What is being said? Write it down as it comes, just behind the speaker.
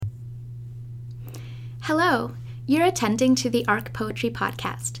Hello, you're attending to the ARC Poetry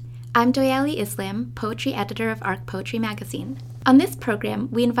Podcast. I'm Doyali Islam, poetry editor of ARC Poetry Magazine. On this program,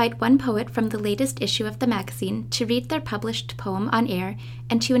 we invite one poet from the latest issue of the magazine to read their published poem on air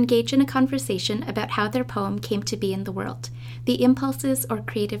and to engage in a conversation about how their poem came to be in the world, the impulses or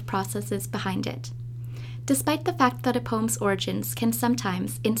creative processes behind it. Despite the fact that a poem's origins can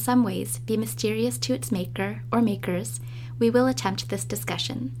sometimes, in some ways, be mysterious to its maker or makers, we will attempt this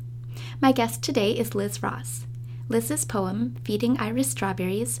discussion. My guest today is Liz Ross. Liz's poem, Feeding Iris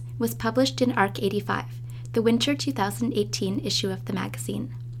Strawberries, was published in ARC 85, the winter 2018 issue of the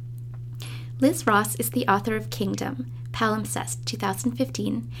magazine. Liz Ross is the author of Kingdom, Palimpsest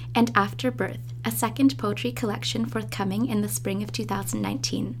 2015, and After Birth, a second poetry collection forthcoming in the spring of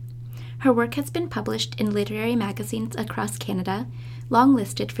 2019. Her work has been published in literary magazines across Canada,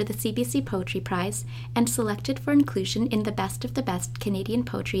 longlisted for the CBC Poetry Prize, and selected for inclusion in the Best of the Best Canadian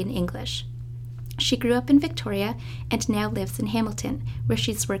Poetry in English. She grew up in Victoria and now lives in Hamilton, where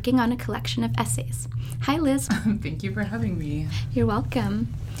she's working on a collection of essays. Hi, Liz. Thank you for having me. You're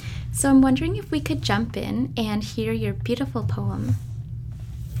welcome. So I'm wondering if we could jump in and hear your beautiful poem.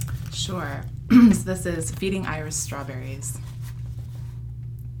 Sure. So this is Feeding Iris Strawberries.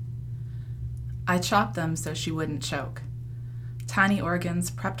 I chopped them so she wouldn't choke. Tiny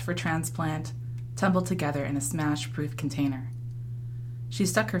organs prepped for transplant, tumbled together in a smash-proof container. She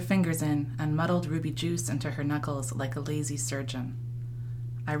stuck her fingers in and muddled ruby juice into her knuckles like a lazy surgeon.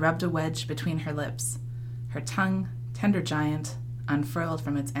 I rubbed a wedge between her lips, her tongue, tender giant, unfurled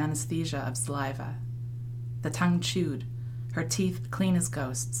from its anesthesia of saliva. The tongue chewed, her teeth clean as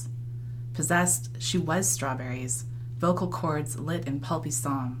ghosts. Possessed, she was strawberries, vocal cords lit in pulpy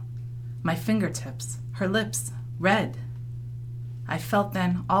song. My fingertips, her lips, red. I felt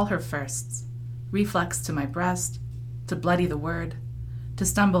then all her firsts, reflex to my breast, to bloody the word, to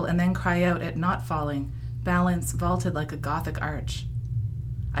stumble and then cry out at not falling, balance vaulted like a Gothic arch.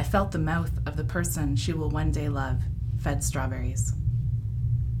 I felt the mouth of the person she will one day love, fed strawberries.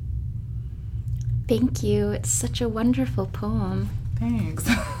 Thank you. It's such a wonderful poem. Thanks.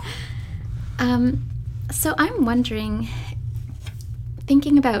 So I'm wondering,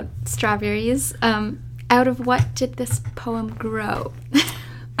 thinking about strawberries, out of what did this poem grow?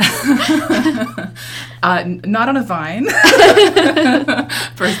 Not on a vine,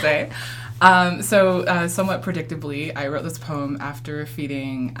 per se. Somewhat predictably, I wrote this poem after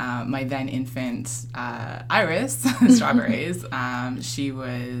feeding my then infant Iris strawberries. She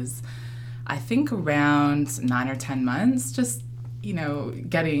was, I think, around 9 or 10 months, just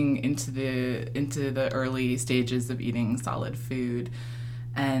getting into the early stages of eating solid food,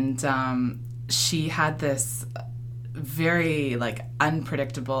 and she had this very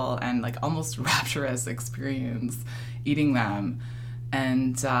unpredictable and almost rapturous experience eating them.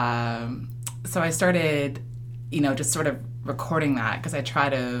 And so I started just sort of recording that, because I try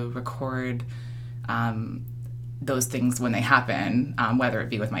to record those things when they happen, whether it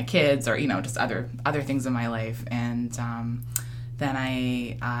be with my kids or just other things in my life. And then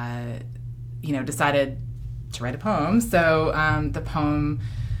I decided to write a poem. So the poem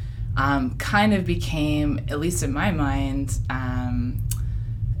kind of became, at least in my mind, an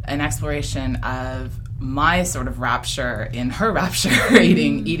exploration of my sort of rapture in her rapture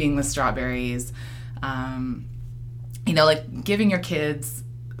eating the strawberries. Giving your kids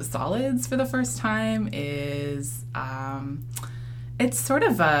solids for the first time is it's sort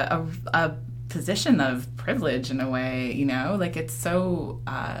of a position of privilege in a way. It's so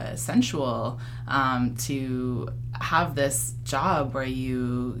sensual to have this job where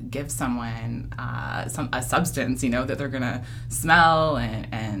you give someone a substance, that they're gonna smell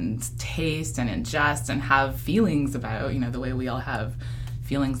and taste and ingest and have feelings about, the way we all have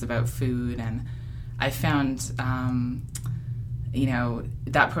feelings about food. And I found,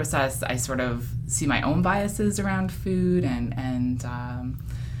 that process, I sort of see my own biases around food, and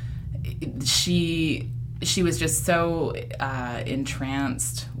she was just so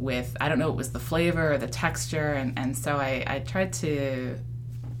entranced with, I don't know, it was the flavor or the texture, and so I tried to,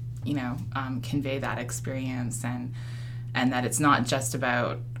 convey that experience, and that it's not just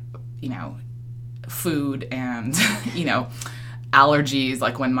about, food and, allergies.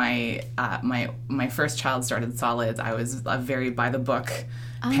 Like when my first child started solids, I was a very by the book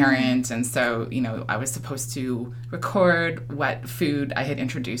parent, and so I was supposed to record what food I had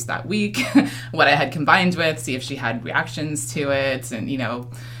introduced that week, what I had combined with, see if she had reactions to it, and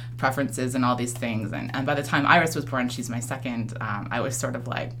preferences and all these things. And by the time Iris was born, she's my second, I was sort of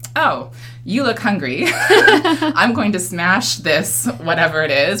like, oh, you look hungry. I'm going to smash this, whatever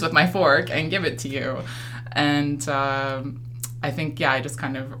it is, with my fork and give it to you. And I think, yeah, I just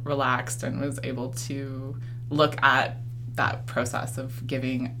kind of relaxed and was able to look at that process of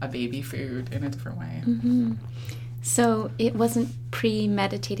giving a baby food in a different way. Mm-hmm. So it wasn't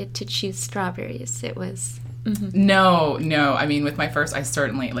premeditated to choose strawberries. It was... Mm-hmm. No. I mean, with my first, I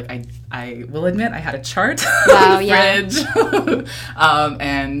certainly, like, I will admit I had a chart wow, on the fridge.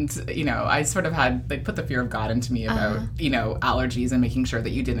 And, you know, I sort of had, like, put the fear of God into me about, you know, allergies and making sure that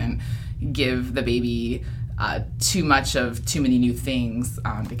you didn't give the baby too much of too many new things,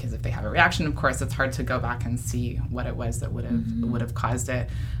 because if they have a reaction, of course, it's hard to go back and see what it was that would have caused it.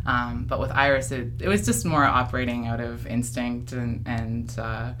 But with Iris, it was just more operating out of instinct and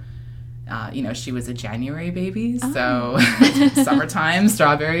you know, she was a January baby, so summertime,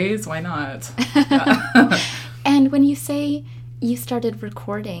 strawberries, why not? And when you say you started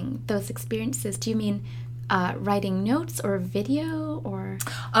recording those experiences, do you mean writing notes or video or?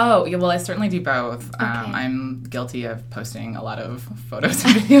 Oh, yeah, well, I certainly do both. Okay. I'm guilty of posting a lot of photos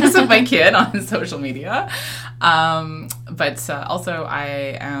and videos of my kid on social media. But also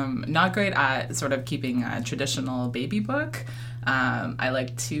I am not great at sort of keeping a traditional baby book. I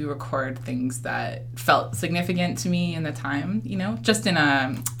like to record things that felt significant to me in the time, you know, just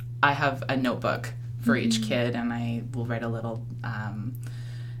I have a notebook for each kid, and I will write a little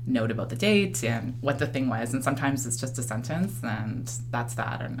note about the date and what the thing was. And sometimes it's just a sentence and that's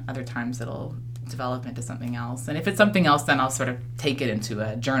that. And other times it'll develop into something else. And if it's something else, then I'll sort of take it into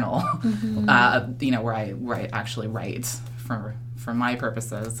a journal, you know, where I actually write for my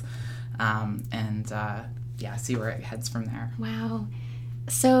purposes. Yeah, see where it heads from there. Wow.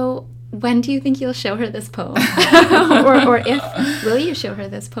 So when do you think you'll show her this poem? or will you show her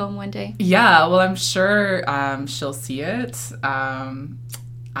this poem one day? Yeah, well, I'm sure she'll see it.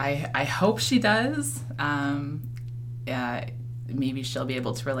 I hope she does. Maybe she'll be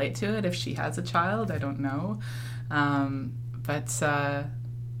able to relate to it if she has a child. I don't know. Yeah,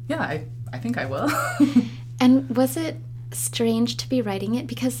 I think I will. And was it strange to be writing it?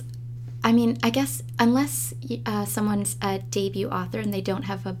 Because I mean, I guess unless someone's a debut author and they don't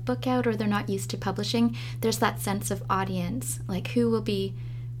have a book out or they're not used to publishing, there's that sense of audience, like who will be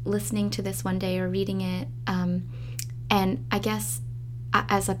listening to this one day or reading it. And I guess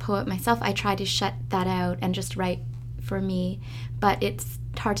as a poet myself, I try to shut that out and just write for me, but it's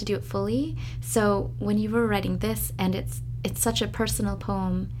hard to do it fully. So when you were writing this, and it's such a personal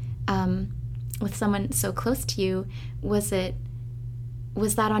poem with someone so close to you, was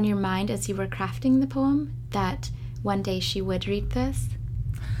that on your mind as you were crafting the poem, that one day she would read this?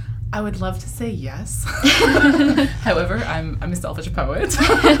 I would love to say yes. However, I'm a selfish poet.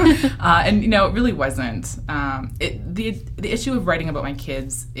 And, you know, it really wasn't. The issue of writing about my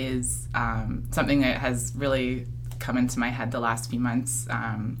kids is something that has really come into my head the last few months.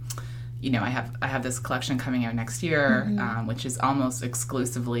 You know, I have this collection coming out next year, which is almost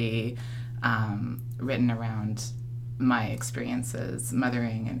exclusively written around my experiences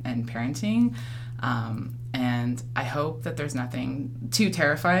mothering and parenting, and I hope that there's nothing too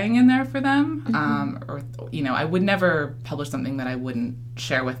terrifying in there for them, or, you know, I would never publish something that I wouldn't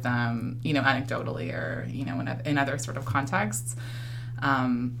share with them, you know, anecdotally or, you know, in other sort of contexts.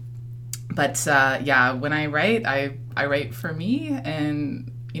 Yeah, when I write, I write for me,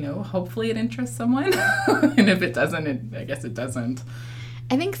 and, you know, hopefully it interests someone. And if it doesn't, I guess it doesn't.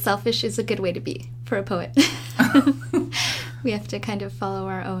 I think selfish is a good way to be for a poet. We have to kind of follow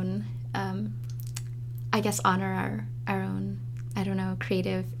our own, I guess, honor our own, I don't know,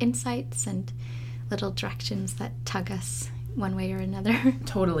 creative insights and little directions that tug us one way or another.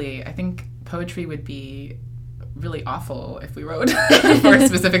 Totally. I think poetry would be really awful if we wrote for a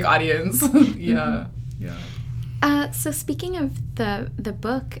specific audience. Yeah. So speaking of the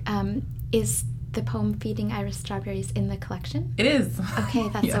book, is the poem Feeding Iris Strawberries in the collection? It is. Okay,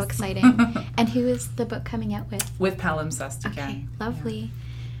 that's yes. So exciting. And who is the book coming out with? With Palimpsest again. Okay, lovely.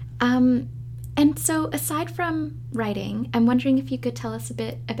 Yeah. And so aside from writing, I'm wondering if you could tell us a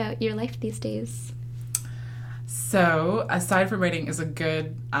bit about your life these days. So, aside from writing is a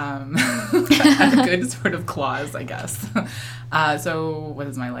good sort of clause, I guess. So, what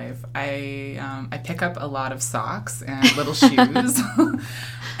is my life? I pick up a lot of socks and little shoes,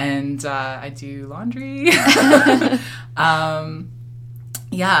 and I do laundry. I'm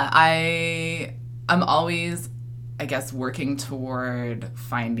always, I guess, working toward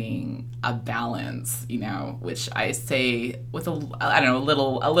finding a balance, you know, which I say with a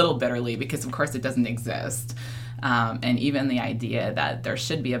little bitterly, because of course it doesn't exist. And even the idea that there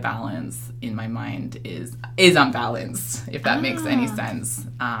should be a balance in my mind is unbalanced, if that makes any sense.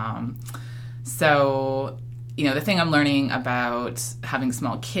 So, you know, the thing I'm learning about having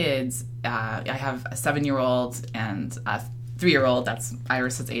small kids, I have a 7-year-old and a 3-year-old, that's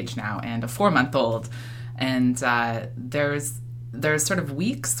Iris's age now, and a 4-month-old. And there's sort of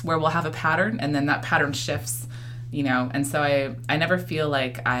weeks where we'll have a pattern, and then that pattern shifts, And so I never feel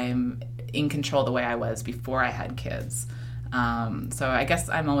like I'm in control the way I was before I had kids. So I guess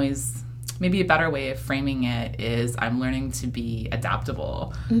I'm always, maybe a better way of framing it is I'm learning to be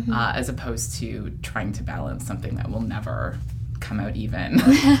adaptable, as opposed to trying to balance something that will never come out even.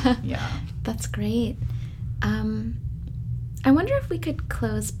 Yeah. That's great. I wonder if we could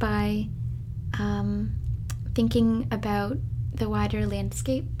close by thinking about the wider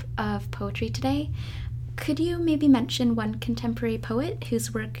landscape of poetry today. Could you maybe mention one contemporary poet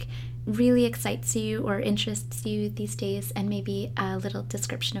whose work really excites you or interests you these days, and maybe a little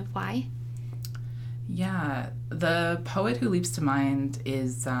description of why? Yeah, the poet who leaps to mind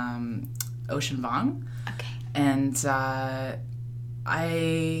is Ocean Vuong. Okay. And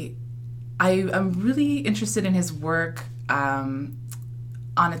I'm really interested in his work on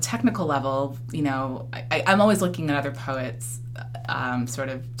a technical level. I'm always looking at other poets' sort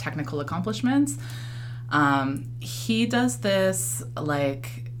of technical accomplishments. He does this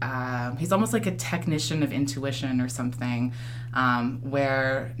he's almost like a technician of intuition or something,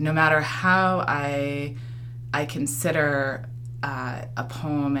 where no matter how I consider a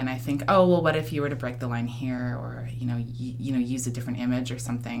poem and I think, oh, well, what if you were to break the line here, or use a different image or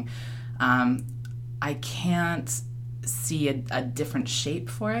something, I can't see a different shape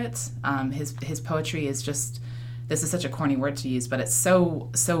for it. His poetry is just, this is such a corny word to use, but it's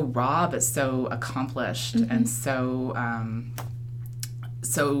so raw, but so accomplished, and so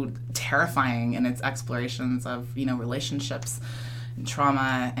terrifying in its explorations of relationships and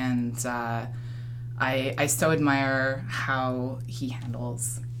trauma, and I so admire how he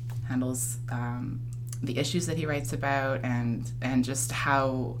handles the issues that he writes about, and just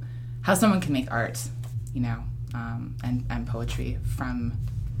how someone can make art, and poetry from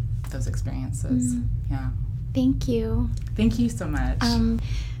those experiences. Yeah. Thank you. Thank you so much.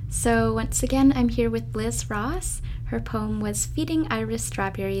 So once again, I'm here with Liz Ross. Her poem was Feeding Iris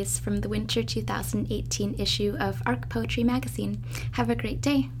Strawberries from the winter 2018 issue of ARC Poetry magazine. Have a great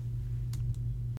day.